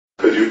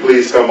could you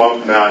please come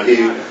up now?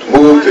 He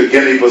moved to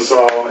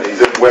Guinea-Bissau. He's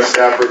in West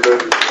Africa.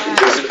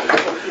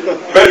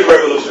 Ready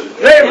for revolution.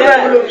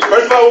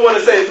 First of all, we want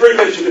to say in 3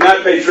 minutes you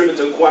cannot pay tribute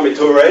to Kwame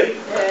Turé.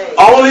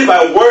 Only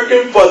by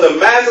working for the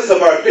masses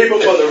of our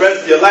people for the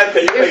rest of your life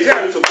can you pay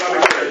tribute to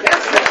Kwame Turé.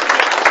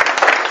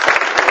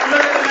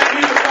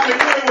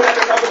 We have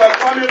to talk about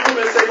Kwame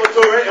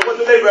Turé and what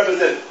do they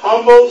represent?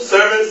 Humble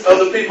servants of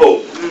the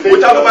people.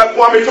 We talk about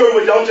Kwame Turé,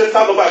 we don't just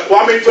talk about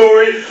Kwame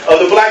Turé of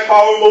the Black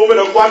Power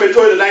movement or Kwame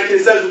Turé of the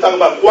 1970s. We talk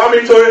about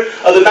Kwame Turé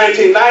of the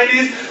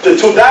 1990s, the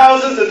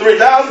 2000s, the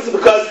 3000s,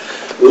 because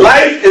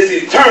life is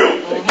eternal.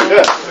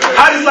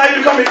 How does life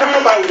become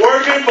eternal? By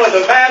working for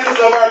the masses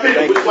of our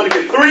people. We just want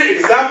to give 3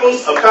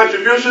 examples of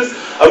contributions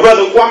of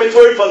Brother Kwame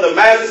Turé for the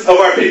masses of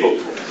our people.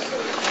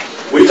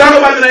 We talk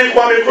about the name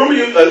Kwame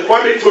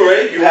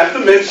Turé, you have to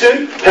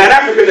mention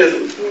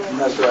Pan-Africanism.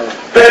 That's right.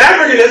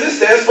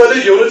 Pan-Africanism stands for the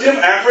unity of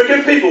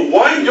African people.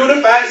 One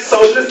unified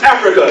socialist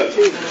Africa.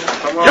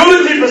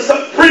 Unity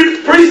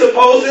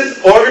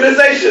presupposes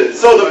organization.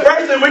 So the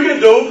first thing we can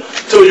do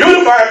to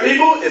unify our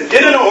people is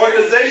get in an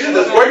organization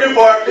that's working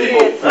for our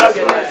people.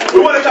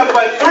 We want to talk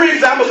about 3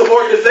 examples of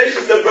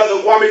organizations that Brother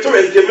Kwame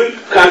Turé has given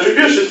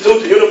contributions to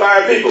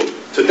unify our people.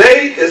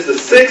 Today is the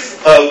 6th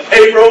of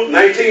April,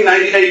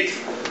 1998.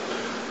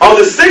 On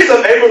the 6th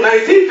of April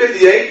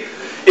 1958,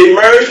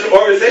 emerged an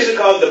organization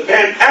called the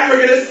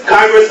Pan-Africanist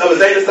Congress of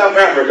Zanu, South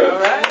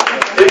Africa.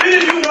 If any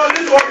of you know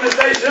this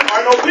organization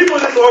or know people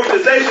in this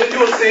organization,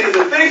 you will see that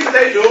the things that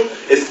they do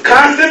is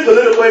constant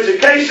political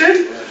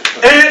education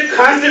and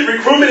constant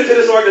recruitment into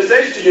this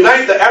organization to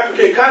unite the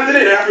African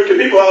continent and African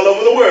people all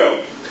over the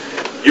world.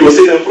 You will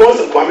see the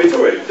influence of Kwame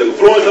Turé, the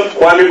influence of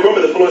Kwame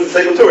Nkrumah, the influence of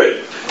Sekou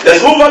Touré.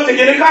 Let's move up to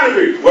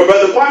Guinea-Conakry, where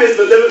Brother Kwame has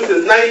been living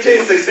since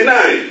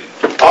 1969.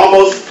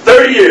 Almost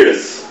 30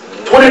 years,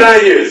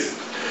 29 years.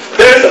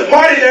 There's a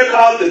party there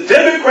called the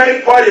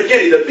Democratic Party of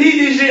Guinea, the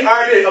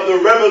PDG-RDA of the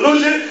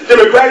Revolution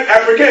Democratique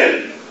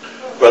Africaine.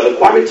 Brother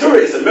Kwame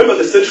Turé is a member of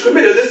the Central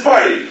Committee of this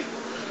party.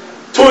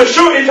 To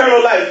ensure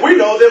eternal life, we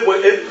know that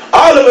if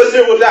all of us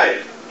here will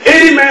die.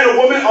 Any man or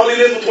woman only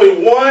lives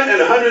between 1 and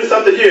 100 and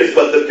something years,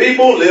 but the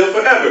people live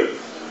forever.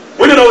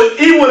 We know that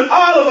even when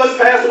all of us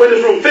pass away in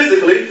this room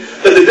physically,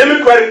 that the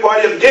Democratic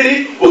Party of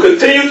Guinea will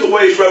continue to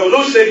wage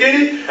revolution in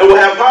Guinea and will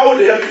have power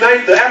to help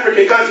unite the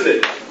African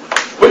continent.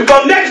 We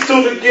go next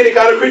to the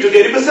Guinea-Conakry to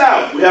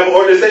Guinea-Bissau. We have an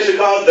organization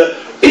called the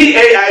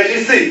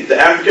PAIGC, the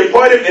African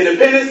Party of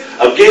Independence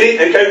of Guinea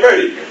and Cape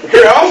Verde.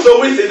 Here also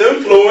we see the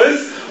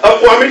influence of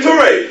Kwame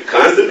Turé,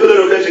 constant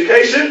political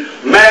education,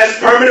 mass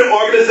permanent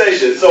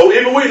organization. So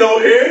even we know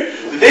here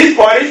that these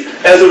parties,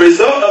 as a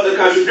result of the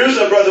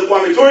contribution of Brother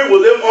Kwame Turé,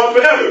 will live on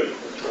forever.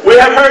 We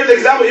have heard the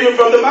example even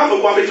from the mouth of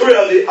Kwame Turé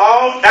of the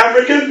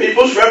All-African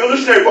People's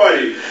Revolutionary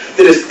Party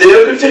that is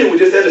still continuing. We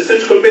just had a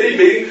Central Committee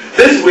meeting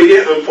this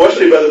weekend.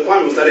 Unfortunately, Brother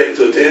Kwame was not able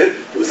to attend.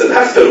 He was in the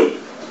hospital.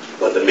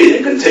 But the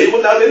meeting continued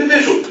without the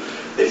individual.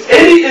 If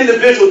any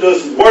individual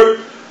does work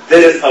that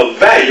is of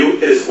value,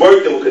 it is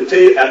work that will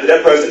continue after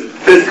that person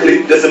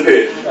physically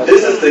disappeared.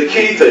 This is the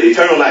key to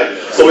eternal life.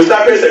 So we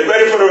stop here and say,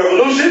 ready for the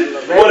revolution.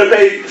 We want to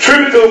pay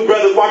tribute to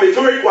Brother Kwame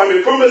Turé, Kwame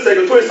Nkrumah,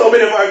 Sekou Touré, so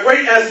many of our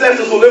great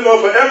ancestors who live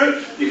on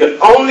forever. You can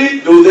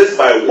only do this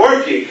by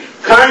working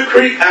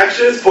concrete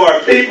actions for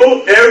our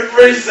people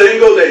every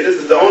single day.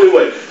 This is the only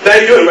way.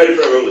 Thank you, and ready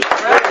for the revolution.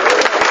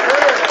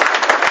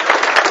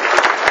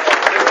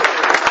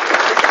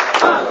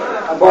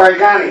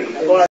 Aborigani.